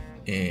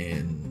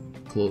 and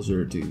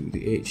closer to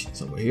the H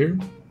somewhere here.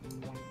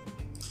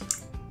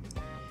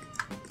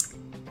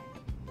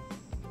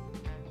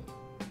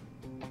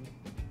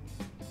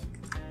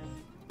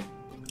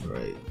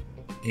 Alright,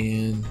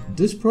 and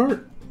this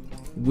part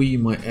we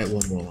might add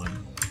one more line.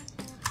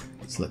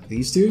 Select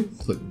these two,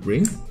 click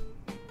ring,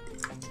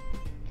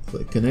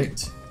 click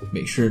connect,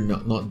 make sure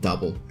not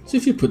double. So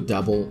if you put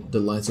double, the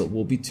lines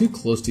will be too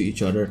close to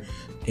each other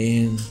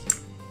and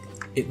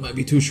it might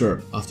be too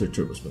sharp after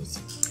turbo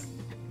smooth.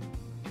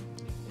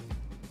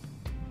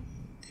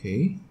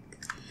 Okay,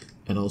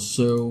 and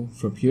also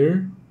from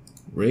here,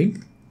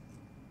 ring,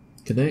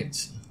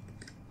 connect,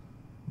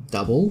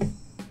 double,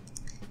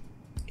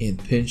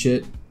 and pinch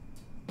it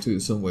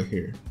to somewhere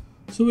here.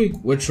 So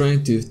we're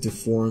trying to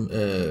form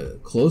a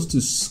close to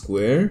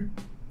square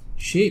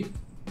shape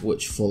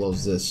which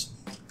follows this.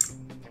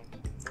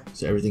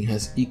 So everything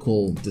has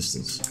equal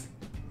distance.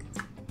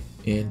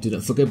 And do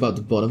not forget about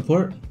the bottom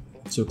part.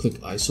 So click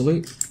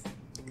isolate.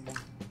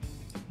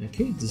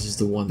 Okay, this is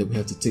the one that we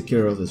have to take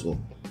care of as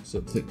well.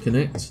 So click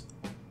connect,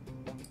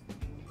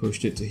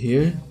 push it to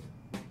here.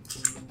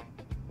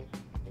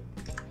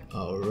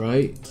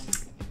 Alright.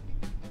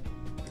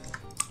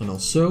 And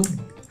also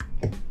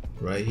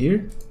right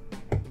here,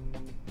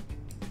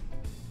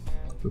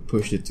 we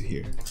pushed it to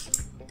here.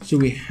 So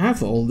we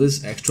have all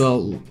this extra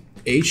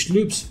H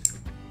loops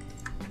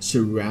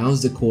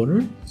surrounds the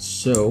corner.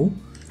 So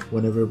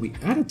whenever we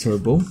add a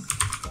turbo,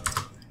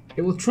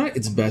 it will try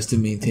its best to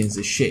maintain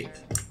the shape.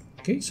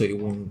 Okay, so it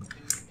won't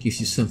give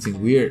you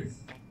something weird.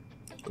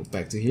 Go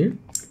back to here.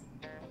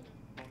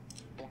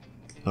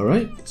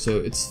 Alright, so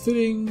it's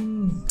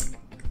fitting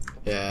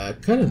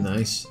kind of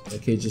nice.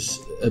 Okay,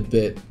 just a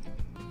bit,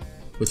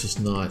 which is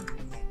not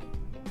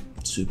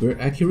super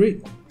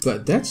accurate,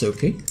 but that's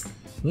okay.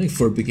 Like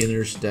for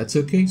beginners, that's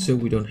okay. So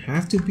we don't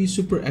have to be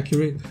super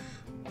accurate.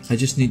 I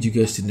just need you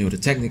guys to know the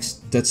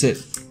techniques. That's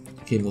it.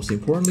 Okay, most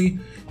importantly,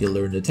 you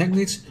learn the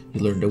techniques,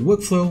 you learn the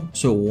workflow.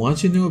 So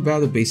once you know about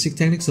the basic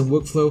techniques and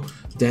workflow,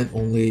 then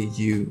only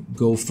you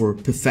go for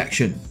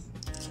perfection.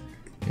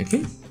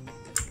 Okay.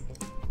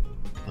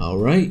 All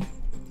right.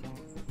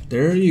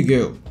 There you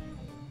go.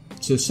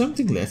 So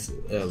something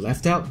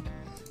left out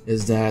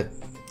is that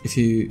if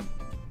you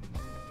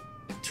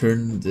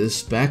turn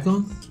this back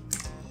on,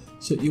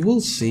 so you will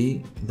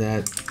see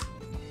that.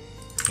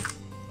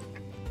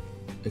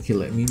 Okay,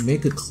 let me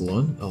make a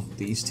clone of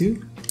these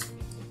two.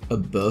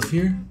 Above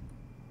here,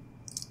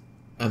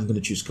 I'm gonna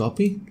choose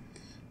copy,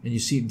 and you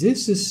see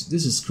this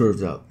is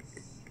curved up.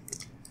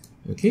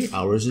 Okay,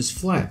 ours is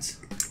flat.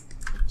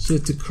 So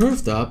to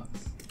curved up,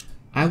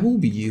 I will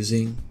be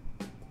using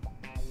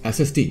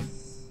FFT.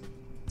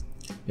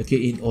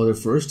 Okay, in order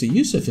for us to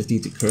use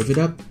FFT to curve it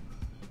up,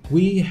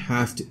 we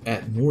have to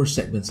add more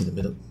segments in the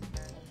middle.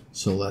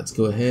 So let's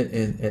go ahead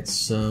and add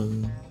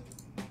some.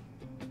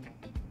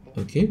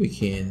 Okay, we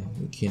can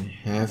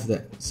have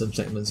that some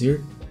segments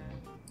here,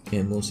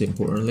 and most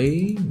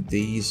importantly,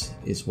 these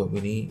is what we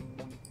need.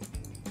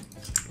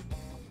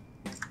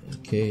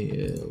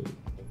 Okay,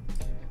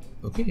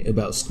 okay,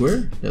 about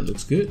square, that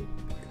looks good.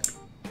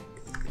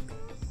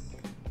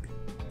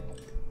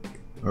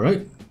 All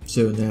right,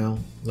 so now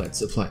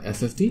let's apply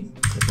FFT.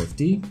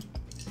 FFT.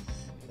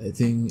 I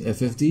think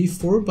FFT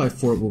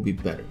 4x4 will be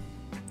better.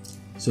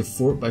 So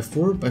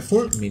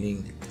 4x4x4,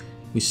 meaning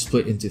we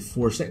split into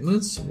 4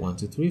 segments, 1,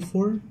 2, 3,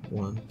 4,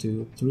 1,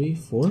 2, 3,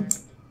 4,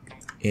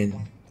 and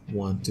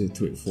 1, 2,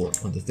 3, 4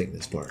 on the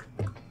thickness part.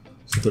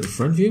 So go to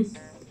front view,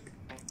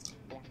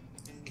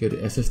 go to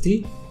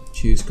FFT,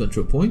 choose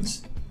control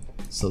points,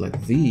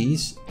 select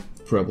these,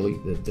 probably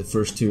the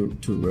first two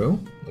row,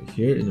 like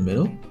here in the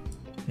middle,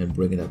 and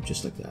bring it up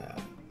just like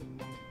that.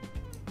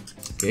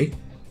 Okay.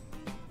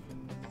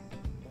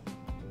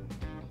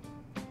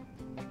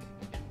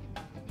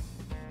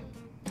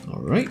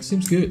 All right,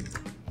 seems good.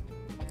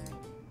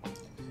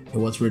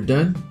 And once we're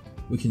done,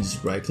 we can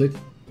just right click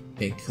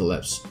and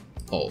collapse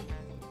all.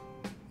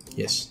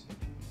 Yes.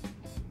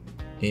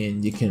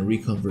 And you can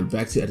reconvert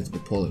back to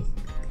editable poly.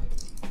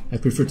 I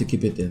prefer to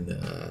keep it in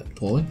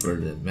poly rather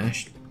than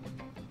meshed.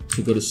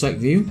 So go to side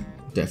view,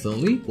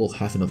 definitely we'll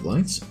have enough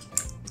lines.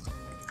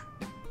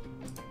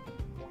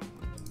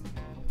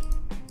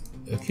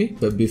 Okay,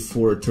 but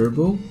before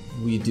turbo,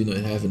 we do not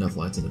have enough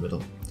lines in the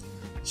middle.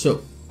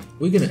 So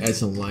we're gonna add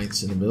some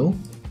lines in the middle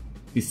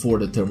before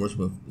the turbo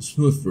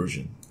smooth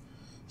version.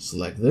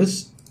 Select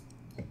this,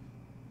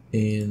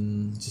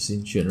 and just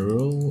in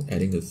general,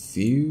 adding a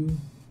few,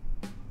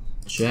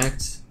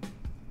 checked.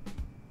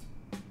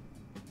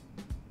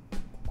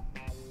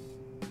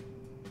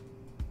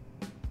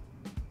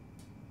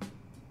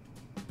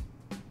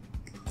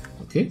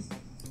 Okay.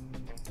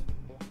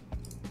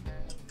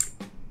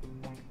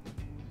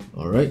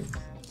 All right,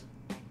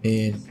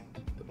 and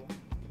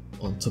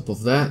on top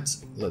of that,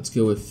 let's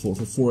go with 4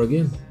 for 4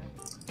 again.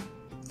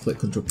 Click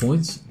control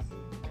points.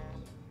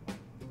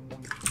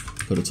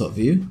 Go to top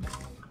view,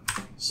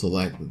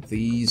 select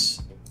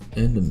these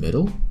in the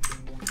middle,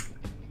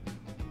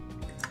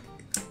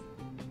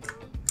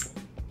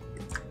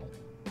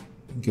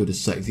 go to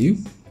side view,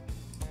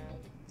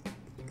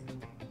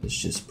 let's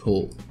just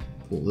pull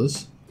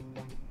this,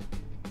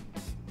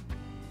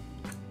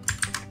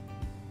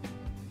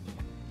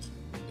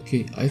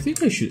 okay, I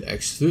think I should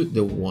exclude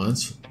the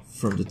ones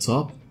from the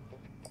top,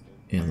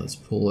 and let's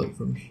pull it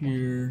from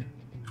here,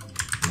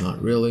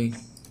 not really.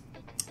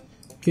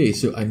 Okay,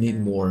 so I need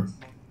more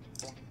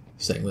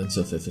segments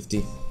of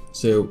FFT.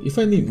 So if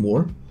I need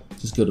more,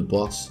 just go to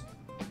box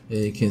and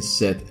you can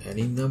set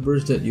any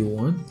numbers that you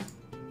want.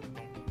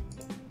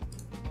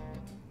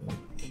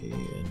 Okay,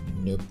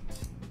 nope.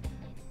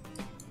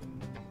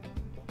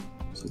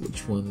 So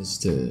which one is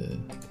the...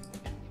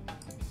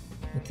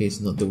 Okay, it's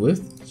not the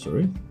width,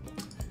 sorry.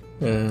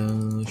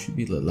 Should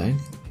be the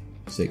length,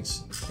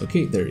 6.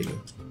 Okay, there you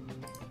go.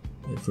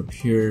 And from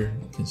here,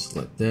 you can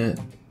select that.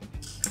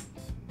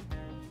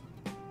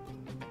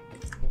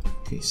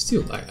 Okay,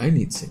 still, I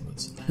need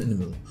segments in the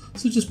middle.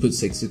 So just put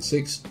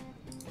 666.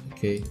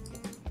 Okay,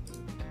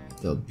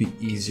 that'll be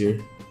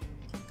easier.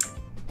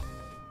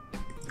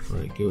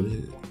 Alright,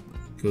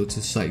 go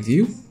to side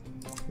view,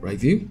 right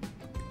view,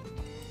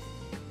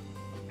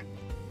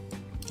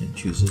 and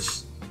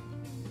choose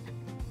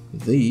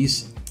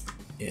these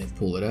and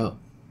pull it out.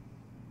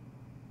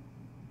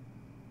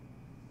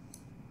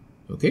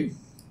 Okay,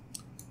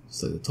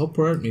 so the top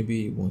part, maybe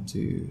you want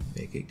to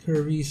make it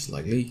curvy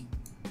slightly.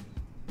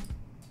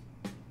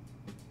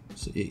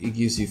 So it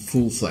gives you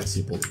full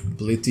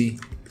flexibility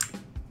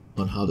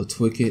on how to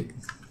tweak it.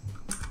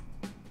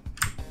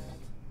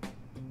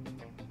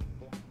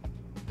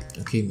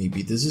 Okay,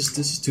 maybe this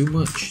is too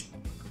much.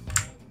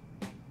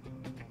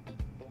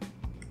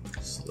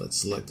 So let's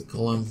select the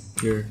column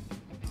here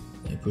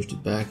and push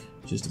it back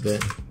just a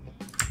bit.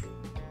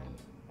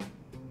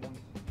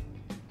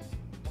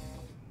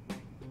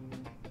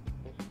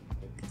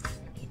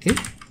 Okay,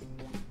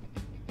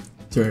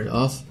 turn it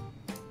off.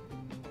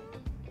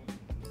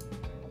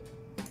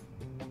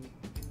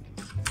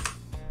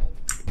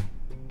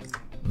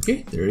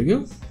 Okay, there you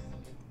go.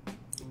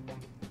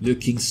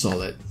 Looking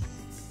solid.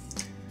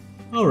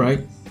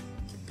 Alright.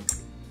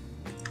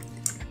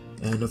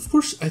 And of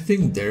course, I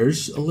think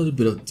there's a little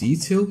bit of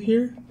detail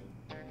here.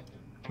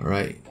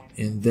 Alright,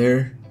 in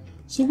there.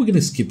 So we're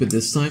gonna skip it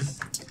this time.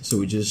 So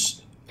we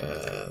just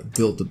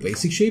build the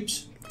basic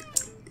shapes.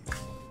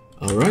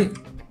 Alright.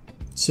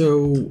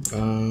 So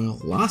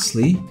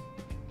lastly,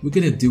 we're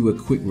gonna do a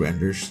quick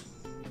renders.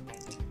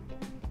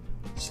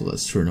 So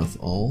let's turn off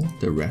all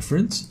the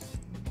reference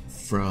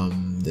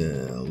from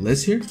the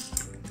list here.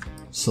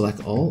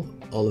 Select all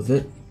of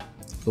it.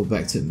 Go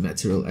back to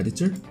material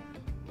editor.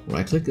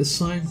 Right click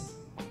assign.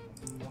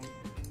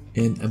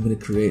 And I'm gonna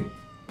create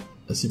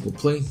a simple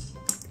plane.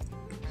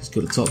 Just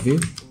go to top view.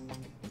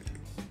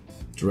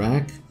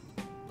 Drag.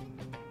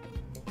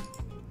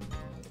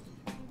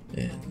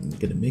 And I'm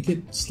gonna make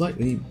it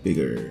slightly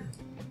bigger.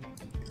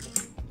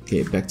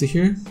 Okay, back to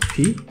here.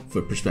 P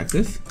for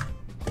perspective.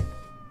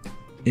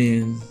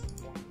 And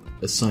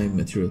assign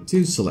material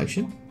to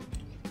selection.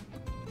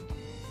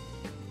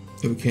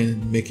 And we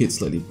can make it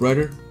slightly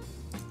brighter.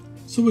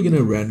 So we're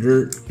gonna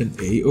render an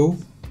AO.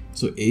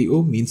 So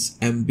AO means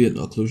ambient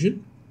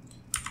occlusion.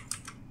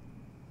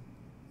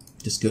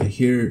 Just go to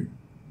here,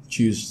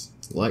 choose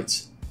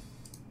light,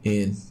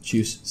 and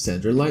choose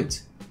standard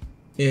light,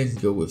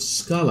 and go with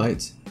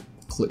skylight.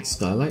 Click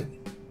skylight,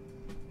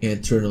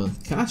 and turn on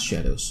cast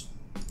shadows.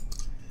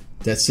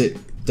 That's it.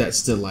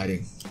 That's the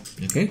lighting.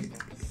 Okay,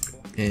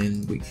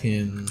 and we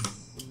can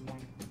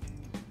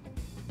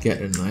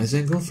get a nice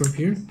angle from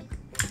here.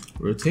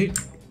 Rotate.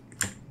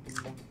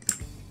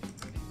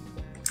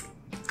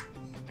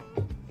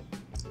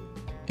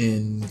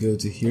 And go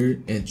to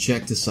here and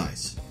check the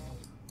size.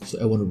 So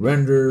I want to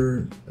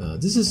render,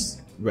 this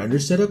is render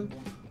setup.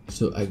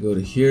 So I go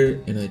to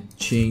here and I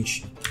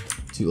change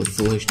to a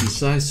full HD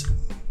size.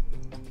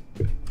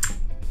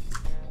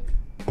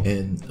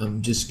 And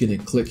I'm just gonna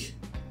click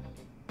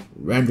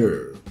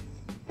render.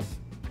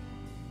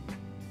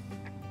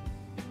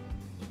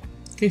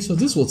 Okay, so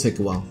this will take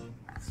a while.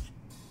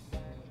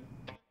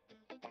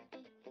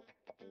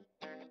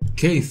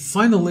 Okay,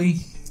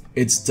 finally,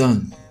 it's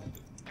done.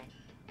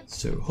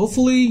 So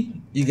hopefully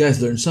you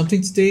guys learned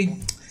something today,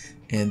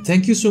 and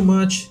thank you so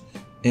much.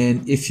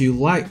 And if you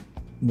like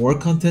more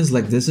contents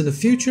like this in the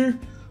future,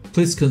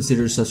 please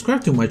consider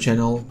subscribe to my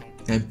channel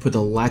and put a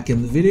like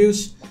in the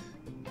videos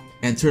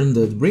and turn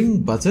the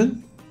ring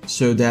button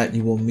so that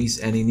you won't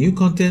miss any new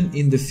content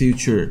in the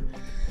future.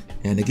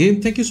 And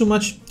again, thank you so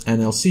much,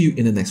 and I'll see you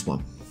in the next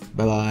one.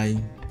 Bye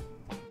bye.